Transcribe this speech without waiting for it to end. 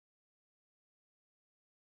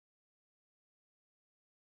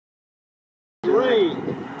3,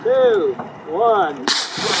 2, 1.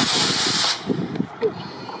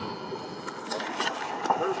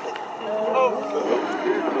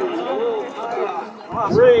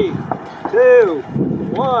 3, 2,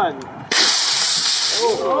 1.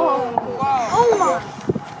 Oh my!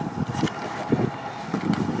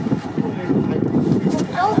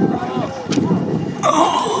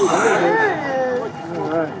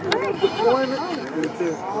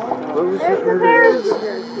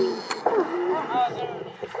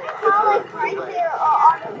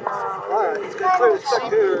 Alright, let's go clear the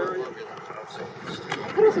sector.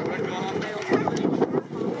 It's coming.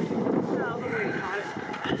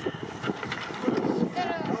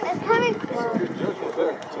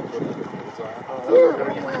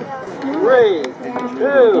 3,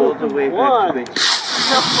 2, 1.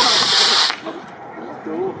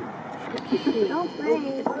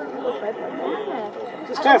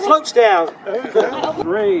 Just kind of floats down.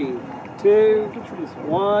 3, 2,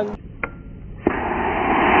 1.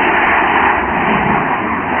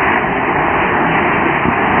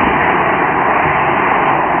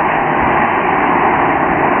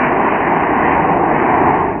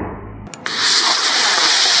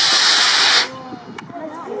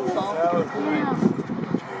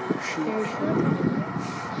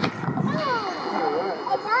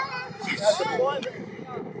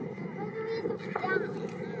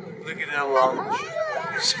 Look at how long.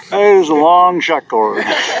 That is a long shot cord. Nice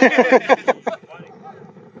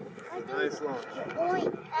launch.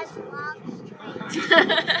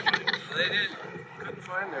 Couldn't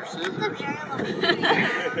find their scissors.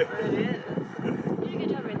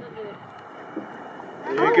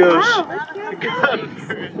 There it goes.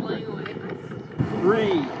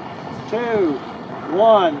 3, 2,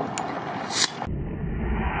 1.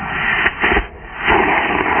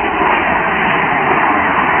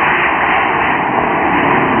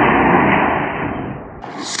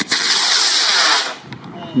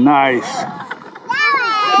 Nice.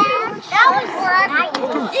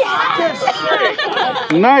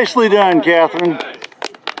 Nicely done, Catherine.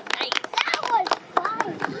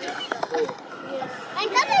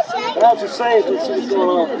 I'll just say let's see what's going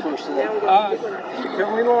on first.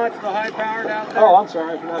 Can we launch the high powered out there? Oh, I'm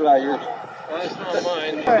sorry, it's not out yours. Well, that's not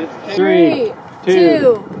mine. 3,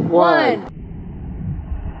 2, 1.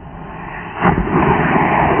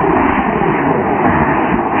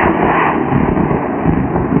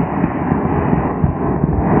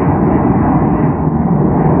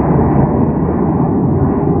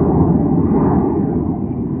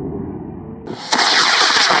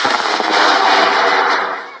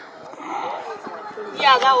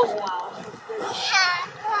 Yeah, that was wild.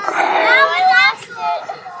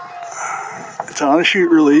 It's on a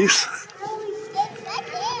chute release.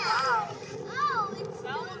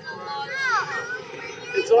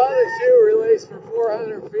 It's on the shoe release for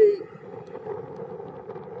 400 feet.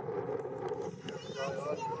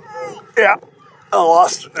 Yeah, I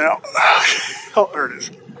lost it now. Oh, there it is.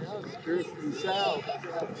 Now it's drifting south.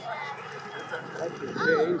 That could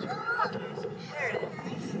change.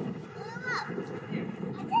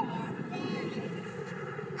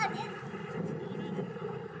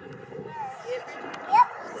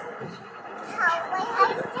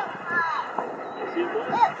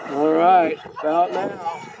 All right, about now.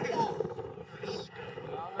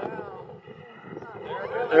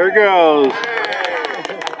 There it goes.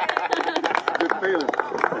 Good feeling.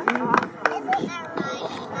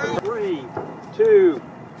 3, 2,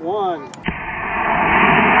 1.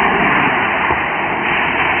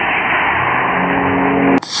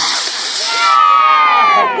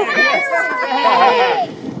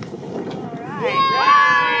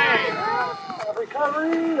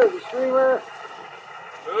 Recovery, there's a streamer.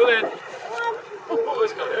 Move it. Oh,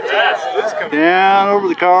 it's coming fast. It's coming. Down over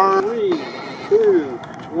the car. 3, 2,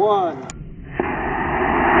 1.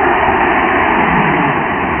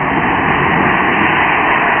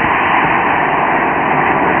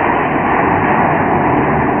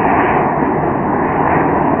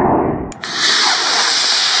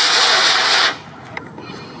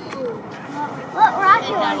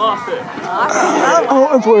 I lost it.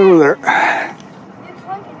 Oh, it's way over there.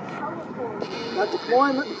 That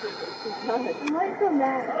deployment. That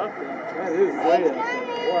is way.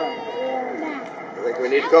 Wow. I think we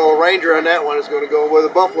need to call a ranger on that one. It's going to go where the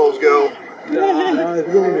buffaloes go. No,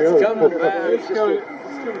 it's going It's coming back. It's coming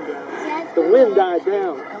down. The wind died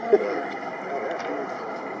down.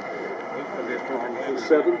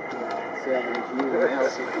 7.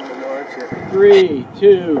 3,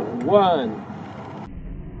 2, 1.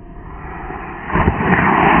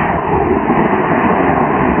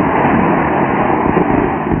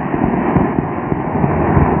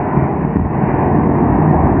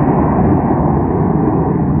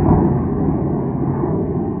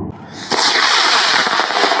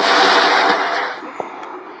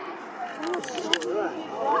 You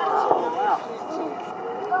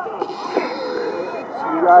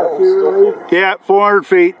got two release? Yeah, 400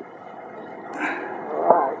 feet.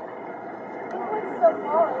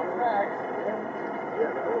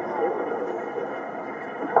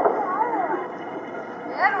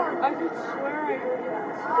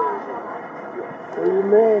 What do you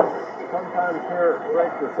mean? Sometimes here it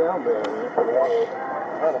breaks the sound barrier.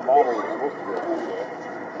 Not a model is supposed to be.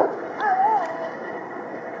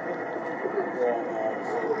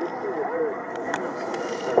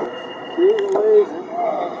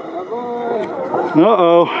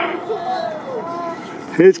 Uh-oh.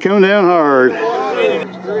 It's coming down hard. 3,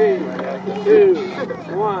 2,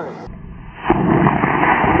 1.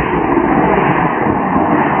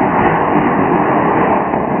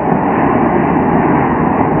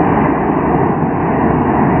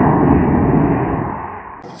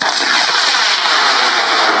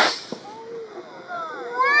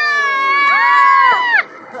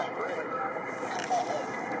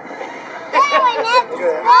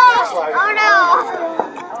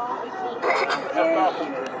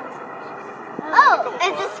 Oh,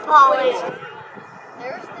 it's just falling.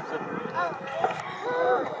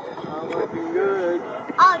 Not looking good.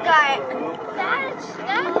 Oh, got it. That's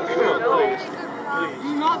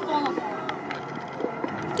not falling.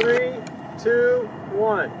 3, 2,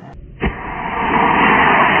 1.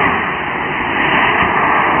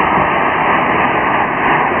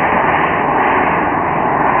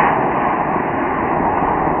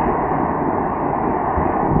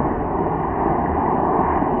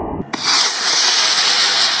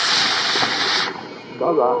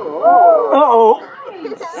 Uh-oh.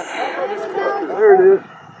 There it is.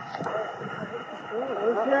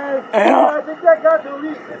 Okay. I think that got to at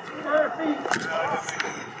least 1,500 feet.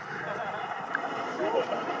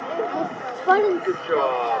 Good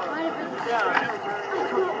job.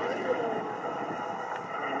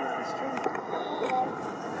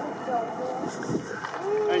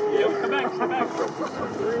 Thank you. Come back.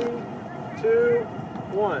 3, 2,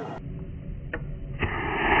 1.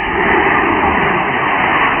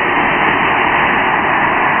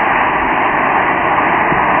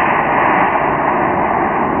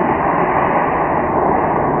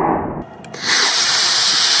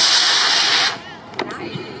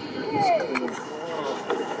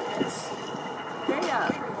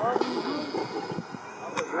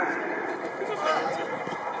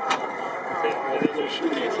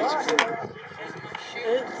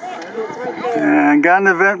 And got an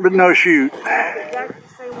event but no shoot. 3,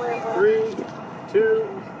 2,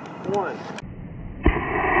 1.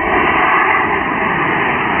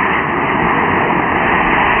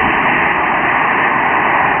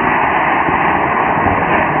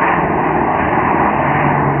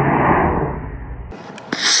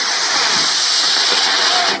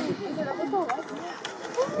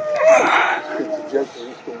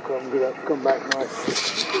 Come back nice.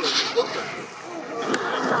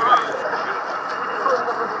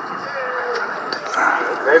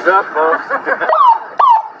 Waves up, folks.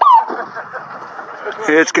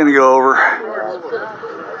 It's gonna go over.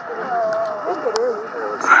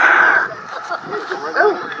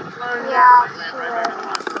 Yeah.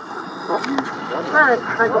 Alright,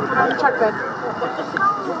 go put it on the truck bed.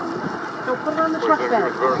 Go put it on the truck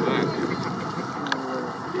bed.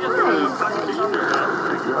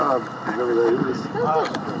 Good job. Whoever that is.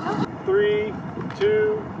 3,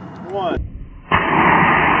 2, 1.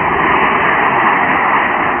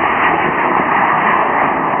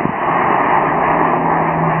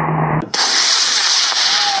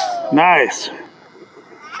 Nice.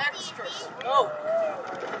 Oh.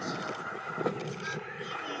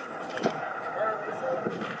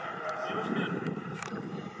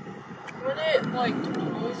 What it like?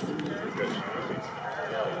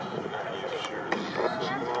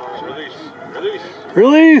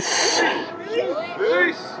 Release.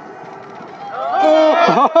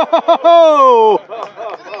 Oh!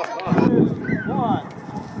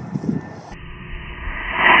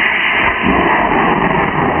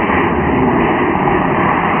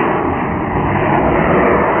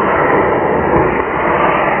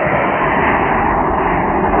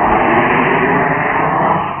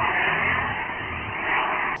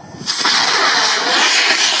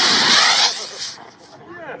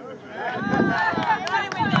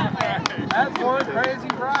 That's one crazy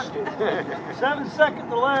rocket. 7-second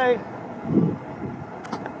delay.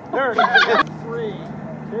 There it is. 3,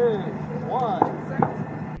 2, 1.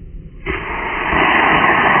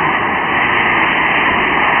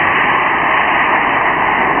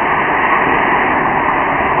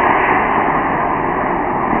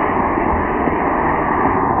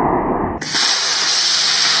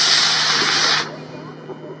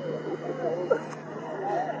 You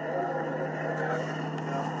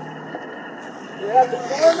have the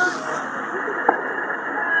corner?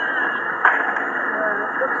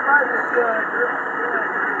 Looks like it's good.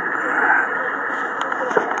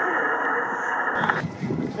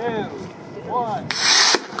 2, 1.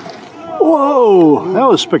 Whoa, that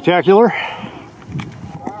was spectacular.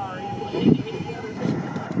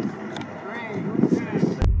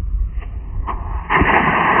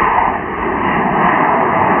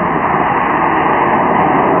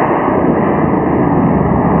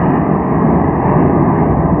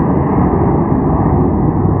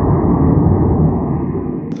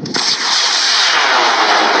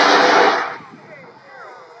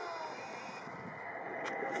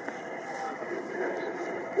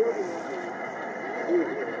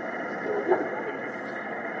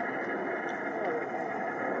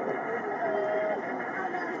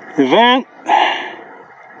 Event.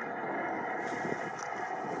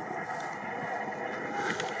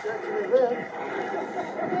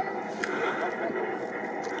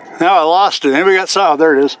 Now I lost it. Anybody got saw?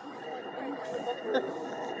 There it is.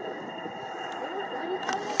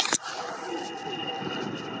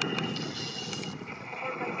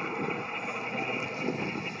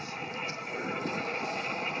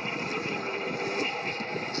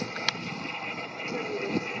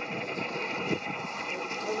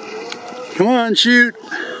 Come on, shoot.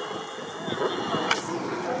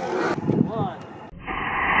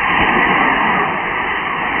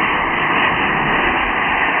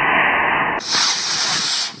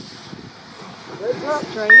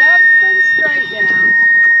 Straight up and straight down.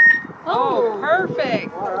 Oh,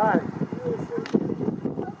 perfect. All right.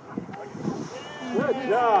 Good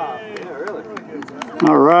job. Yeah, really.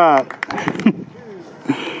 All right.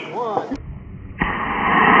 1.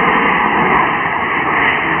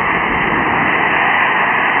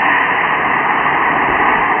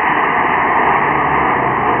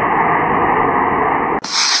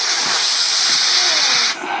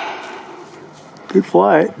 Good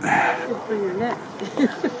flight. Good for your neck.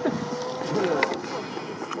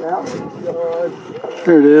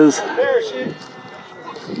 There it is. Parachute.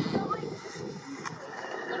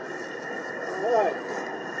 All right.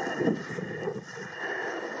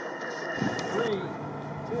 3,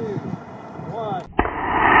 2, 1.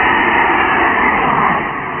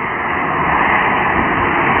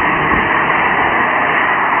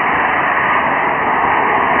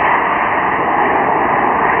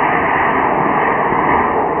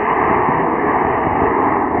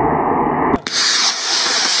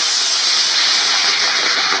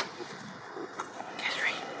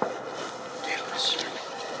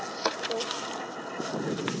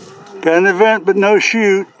 Got an event, but no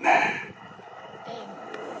shoot.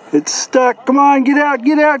 It's stuck. Come on, get out,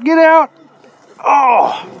 get out, get out.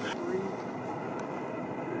 Oh.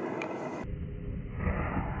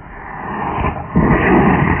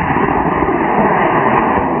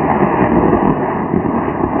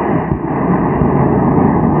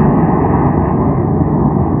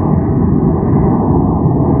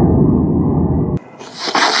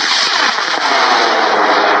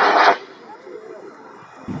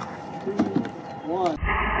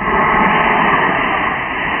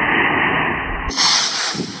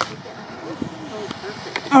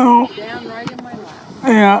 Oh, Down right in my lap.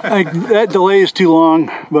 yeah, that delay is too long,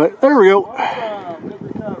 but there we go.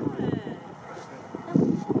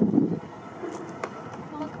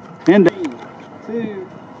 And 3, 2,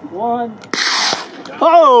 1.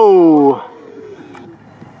 oh,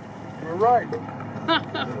 We're right.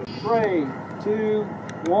 3, 2,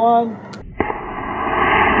 1.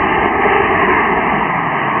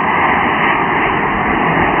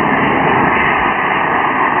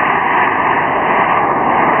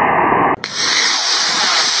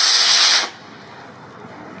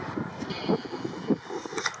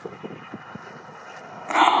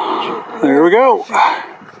 there we go.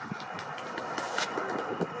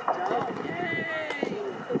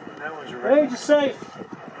 Hey, you're safe.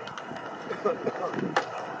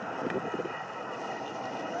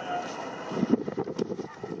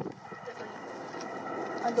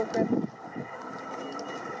 I'll go grab him.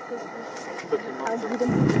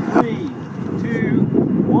 3, 2,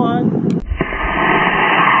 1.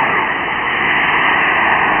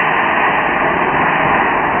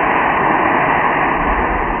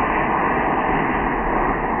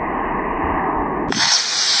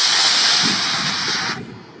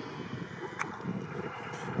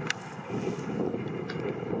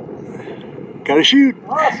 Gotta shoot.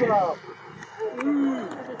 Awesome.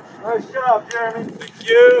 Nice job, Jeremy. Thank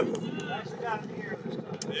you. Nice down here this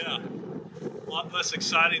time. Yeah. A lot less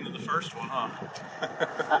exciting than the first one,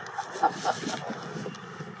 huh?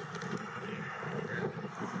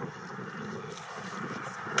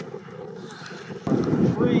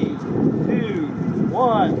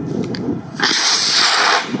 1.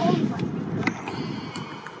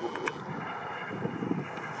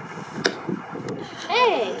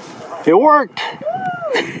 Hey. It worked.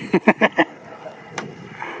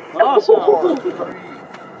 Awesome. 3, 2,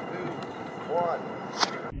 1.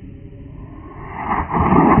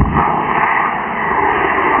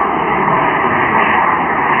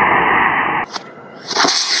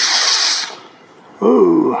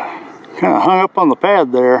 Ooh, kind of hung up on the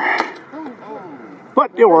pad there.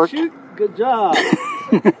 But it worked. Shoot. Good job.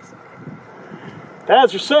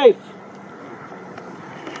 Pads are safe.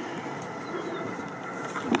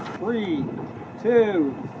 3,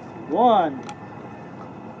 2, 1.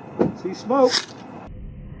 See smoke.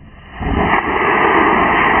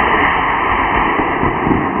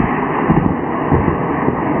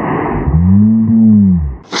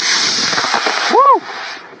 Woo!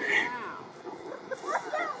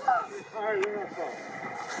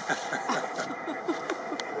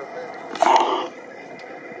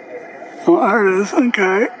 Oh, there it is.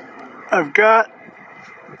 Okay. I've got.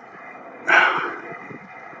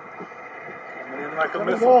 Like a Come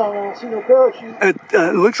missile. on, I don't see no parachute.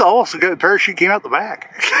 It looks almost like a parachute came out the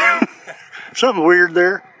back. Something weird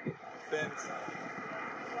there. Fins.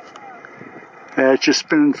 Yeah, it's just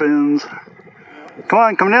spinning fins. Come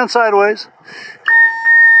on, come down sideways.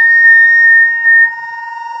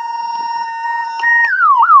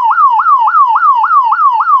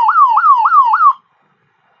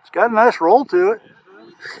 It's got a nice roll to it.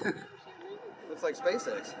 Looks like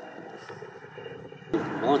SpaceX.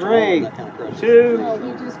 3, 2,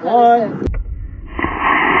 1.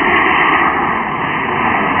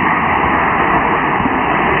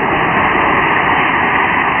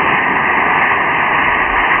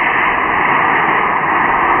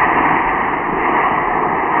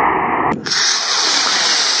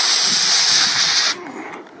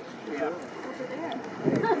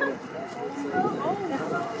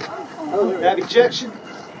 Have ejection.